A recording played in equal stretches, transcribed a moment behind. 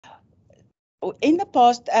In the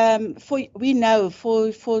past, we know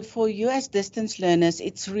for you as distance learners,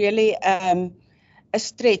 it's really a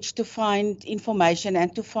stretch to find information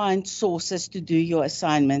and to find sources to do your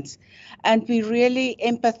assignments. And we really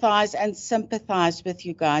empathize and sympathize with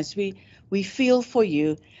you guys. We feel for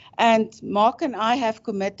you. And Mark and I have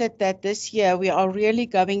committed that this year we are really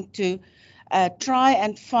going to try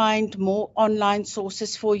and find more online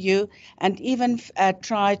sources for you, and even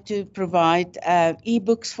try to provide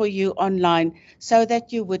ebooks for you online so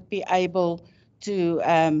that you would be able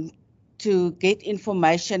to get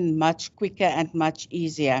information much quicker and much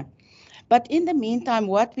easier. But in the meantime,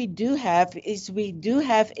 what we do have is we do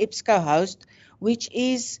have EBSCO Host, which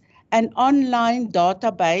is an online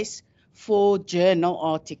database for journal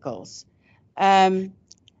articles. And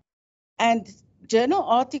journal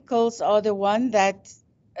articles are the one that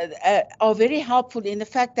are very helpful in the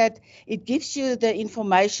fact that it gives you the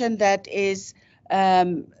information that is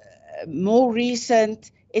more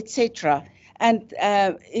recent, etc. And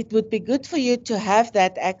it would be good for you to have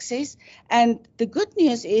that access. And the good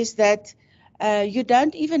news is that you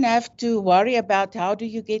don't even have to worry about how do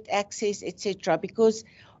you get access, etc. Because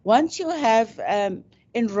once you have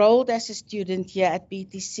enrolled as a student here at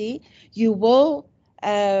BTC, you will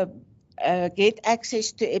get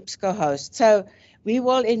access to EBSCO Host. So we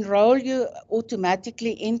will enroll you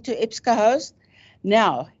automatically into EBSCO Host.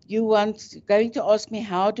 Now, going to ask me,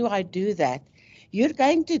 how do I do that? You're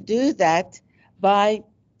going to do that by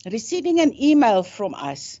receiving an email from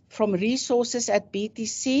us, from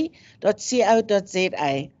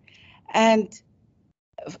resources@btc.co.za. And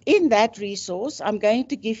in that resource, I'm going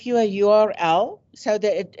to give you a URL, so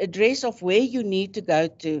the address of where you need to go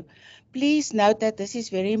to. Please note that this is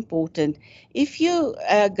very important. If you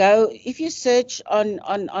search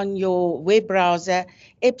on your web browser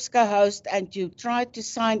EBSCO Host and you try to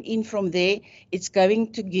sign in from there, it's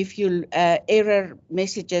going to give you error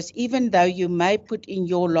messages, even though you may put in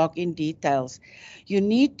your login details. You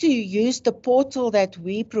need to use the portal that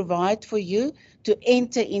we provide for you to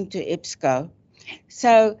enter into EBSCO.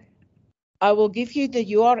 So I will give you the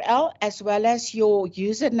URL as well as your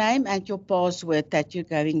username and your password that you're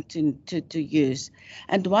going to use.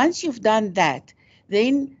 And once you've done that,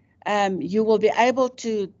 then you will be able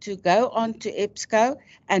to go on to EBSCO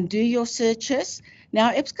and do your searches.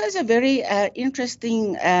 Now, EBSCO is a very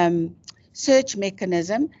interesting search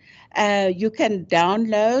mechanism. You can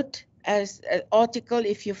download an article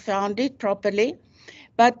if you found it properly,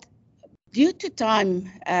 but due to time,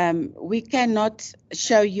 we cannot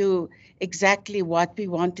show you exactly what we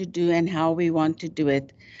want to do and how we want to do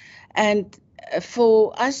it. And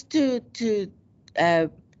for us to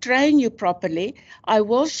train you properly, I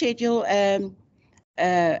will schedule an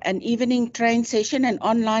evening train session, an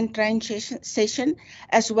online train session,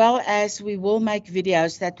 as well as we will make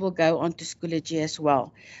videos that will go onto Schoology as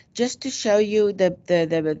well, just to show you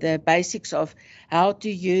the basics of how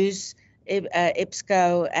to use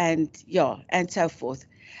EBSCO and so forth.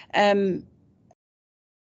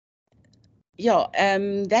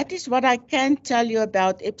 That is what I can tell you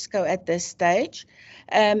about EBSCO at this stage.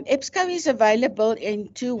 EBSCO is available in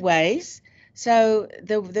two ways. So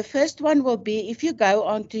the first one will be if you go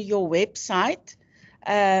onto your website,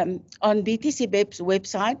 on BTC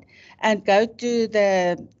website, and go to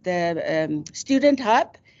the Student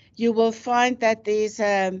Hub, you will find that there's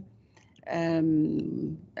one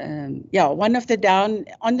of the down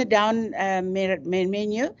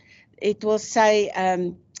menu, it will say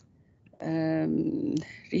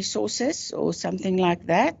resources or something like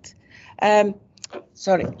that.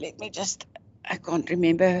 Sorry, let me just, I can't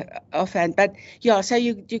remember offhand, but yeah, so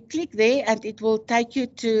you click there and it will take you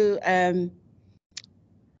to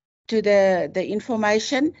the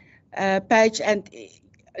information page, and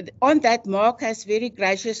on that, Mark has very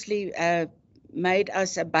graciously made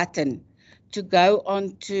us a button to go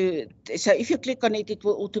on to, so if you click on it, it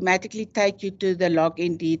will automatically take you to the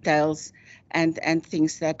login details and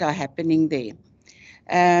things that are happening there.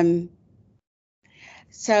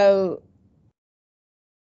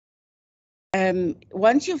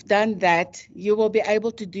 Once you've done that, you will be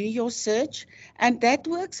able to do your search, and that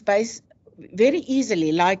works very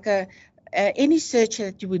easily, like any search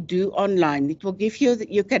that you would do online. It will give you,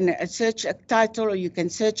 you can search a title or you can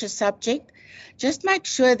search a subject. Just make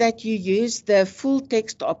sure that you use the full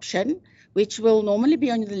text option, which will normally be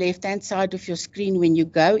on the left-hand side of your screen when you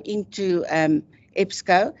go into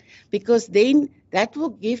EBSCO, because then that will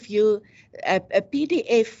give you a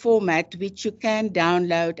PDF format which you can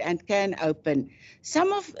download and can open.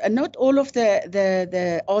 Not all of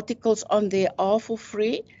the articles on there are for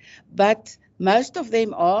free, but most of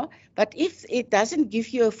them are. But if it doesn't give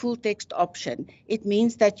you a full text option, it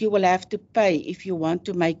means that you will have to pay if you want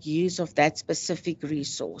to make use of that specific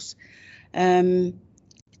resource.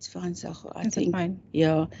 It's fine, Sacho, I think. Fine?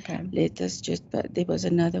 Yeah, okay. Let us just, but there was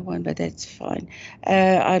another one, but that's fine.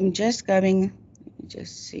 I'm just going, let me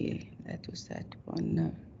just see, that was that one.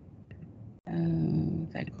 No.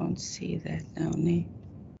 I can't see that now. Nee.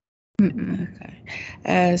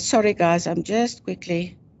 Okay. Sorry, guys, I'm just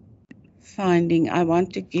quickly finding. I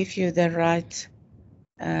want to give you the right.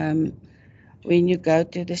 When you go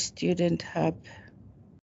to the student hub,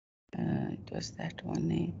 it was that one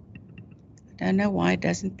there. I don't know why it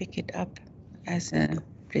doesn't pick it up as a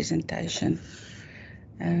presentation.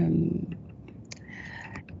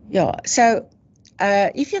 Yeah, so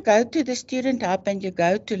if you go to the student hub and you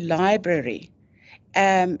go to library,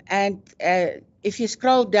 and if you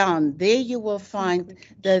scroll down, there you will find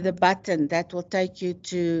the button that will take you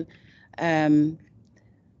to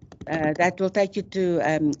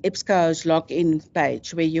EBSCO's login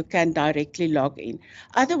page where you can directly log in.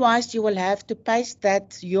 Otherwise, you will have to paste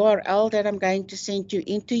that URL that I'm going to send you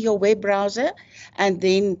into your web browser and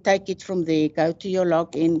then take it from there. Go to your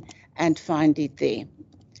login and find it there.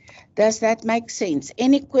 Does that make sense?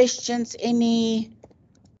 Any questions?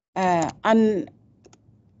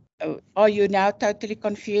 Are you now totally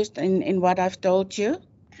confused in what I've told you?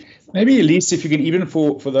 Maybe at least if you can, even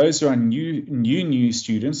for those who are new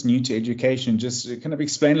students, new to education, just kind of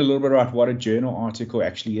explain a little bit about what a journal article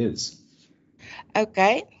actually is.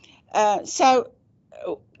 Okay, so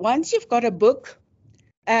once you've got a book,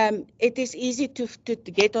 it is easy to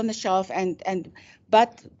get on the shelf,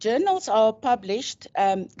 but journals are published,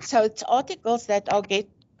 so it's articles that are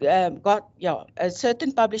a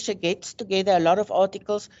certain publisher gets together a lot of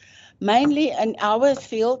articles. Mainly in our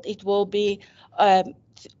field, it will be,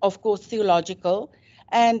 of course, theological,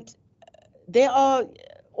 and there are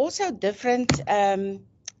also different,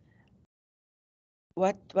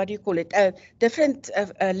 what do you call it? Different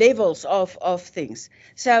levels of things.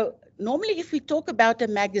 So normally, if we talk about a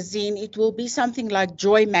magazine, it will be something like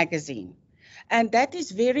Joy magazine, and that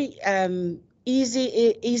is very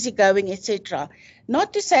easygoing, etc.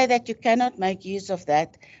 Not to say that you cannot make use of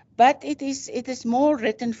that, but it is more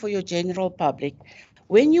written for your general public.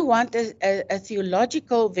 When you want a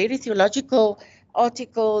theological, very theological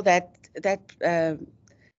article that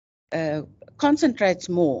concentrates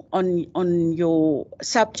more on your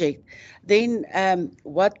subject, then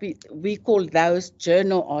what we call those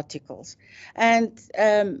journal articles. And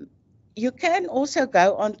you can also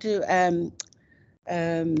go onto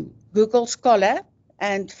Google Scholar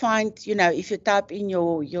and find, if you type in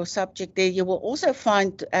your subject there, you will also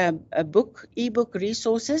find ebook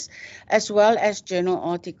resources as well as journal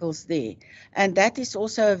articles there. And that is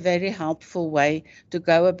also a very helpful way to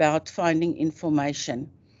go about finding information.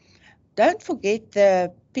 Don't forget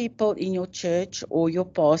the people in your church or your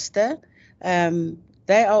pastor.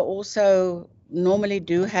 They are also normally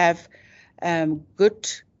do have good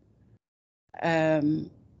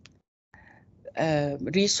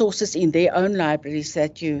resources in their own libraries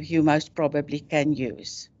that you most probably can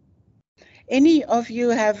use. Any of you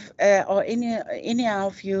have, or any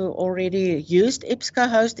of you already used EBSCO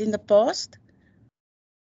Host in the past?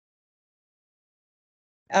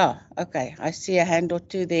 Ah, okay. I see a hand or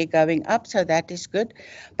two there going up, so that is good.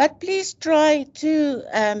 But please try to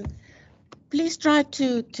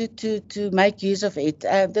make use of it.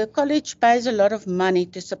 The college pays a lot of money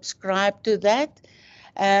to subscribe to that.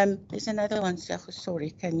 There's another one, Sacho.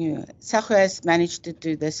 Sorry, Sacho has managed to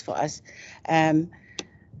do this for us.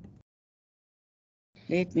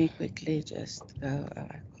 Let me quickly just go.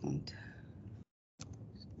 I can't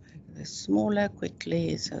make this smaller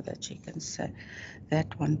quickly so that she can say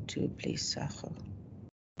that one too, please, Sacho.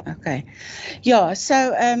 Okay. Yeah,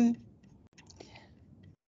 so where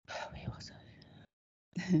was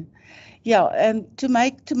I? Yeah, to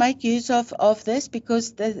make use of this,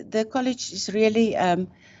 because the college is really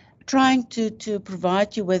trying to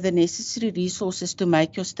provide you with the necessary resources to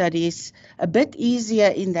make your studies a bit easier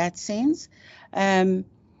in that sense. But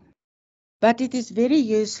it is very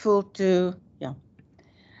useful to,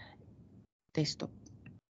 desktop.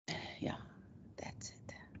 Yeah, that's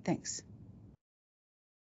it. Thanks.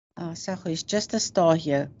 Sacho is just a star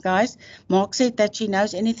here. Guys, Mark said that she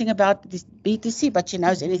knows anything about this BTC, but she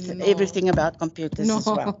knows everything about computers as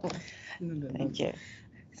well. No. Thank you.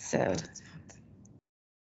 So,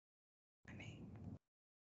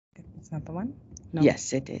 it's not the one? No.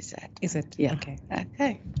 Yes, it is that. Is it? Yeah. Okay.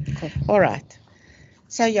 Okay. Cool. All right.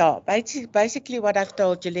 So yeah, basically what I've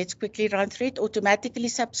told you, let's quickly run through it. Automatically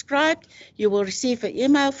subscribed, you will receive an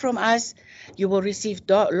email from us. You will receive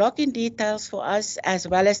login details for us as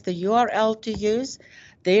well as the URL to use.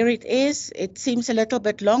 There it is. It seems a little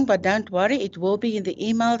bit long, but don't worry, it will be in the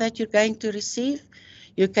email that you're going to receive.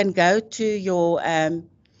 You can go to your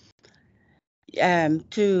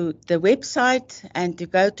to the website and to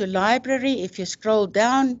go to library. If you scroll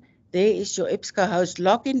down, there is your EBSCO host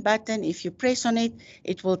login button. If you press on it,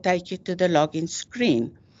 it will take you to the login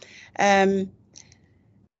screen.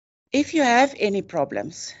 If you have any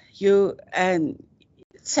problems, you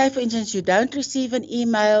say for instance you don't receive an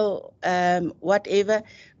email, whatever,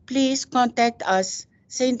 please contact us,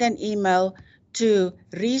 send an email to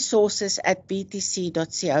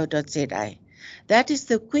resources@btc.co.za. That is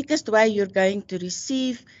the quickest way you're going to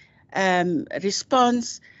receive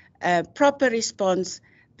response, proper response,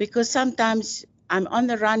 because sometimes I'm on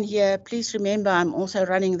the run here. Please remember, I'm also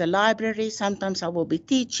running the library. Sometimes I will be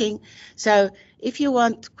teaching. So if you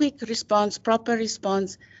want quick response, proper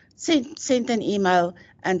response, send an email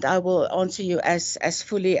and I will answer you as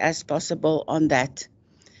fully as possible on that.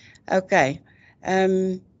 Okay.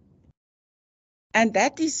 And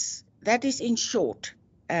that is in short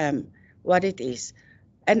what it is.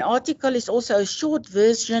 An article is also a short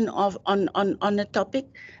version of on a topic,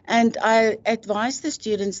 and I advise the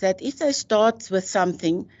students that if they start with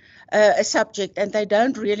something, a subject, and they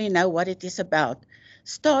don't really know what it is about,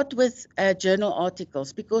 start with journal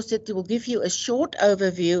articles, because it will give you a short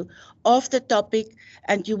overview of the topic,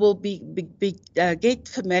 and you will get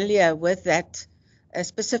familiar with that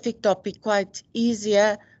specific topic quite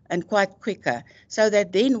easier and quite quicker, so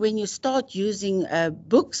that then when you start using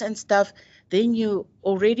books and stuff, then you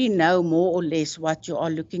already know more or less what you are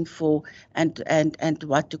looking for and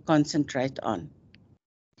what to concentrate on.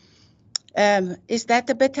 Is that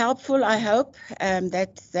a bit helpful? I hope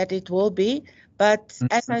that it will be. But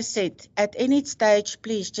as I said, at any stage,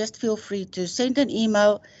 please just feel free to send an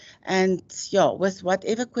email, and yeah, with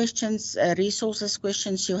whatever questions, resources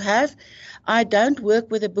questions you have. I don't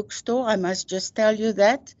work with a bookstore, I must just tell you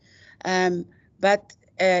that. But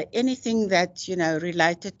anything that, you know,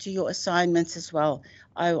 related to your assignments as well,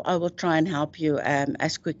 I will try and help you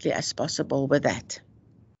as quickly as possible with that.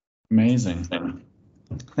 Amazing.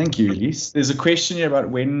 Thank you, Elise. There's a question here about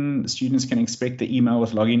when students can expect the email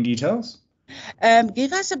with login details.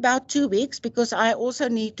 Give us about 2 weeks, because I also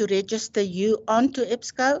need to register you onto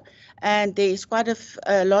EBSCO, and there is quite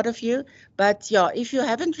a lot of you. But yeah, if you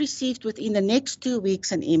haven't received within the next 2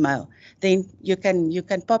 weeks an email, then you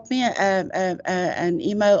can pop me an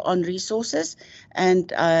email on resources,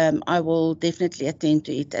 and I will definitely attend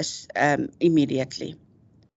to it as immediately.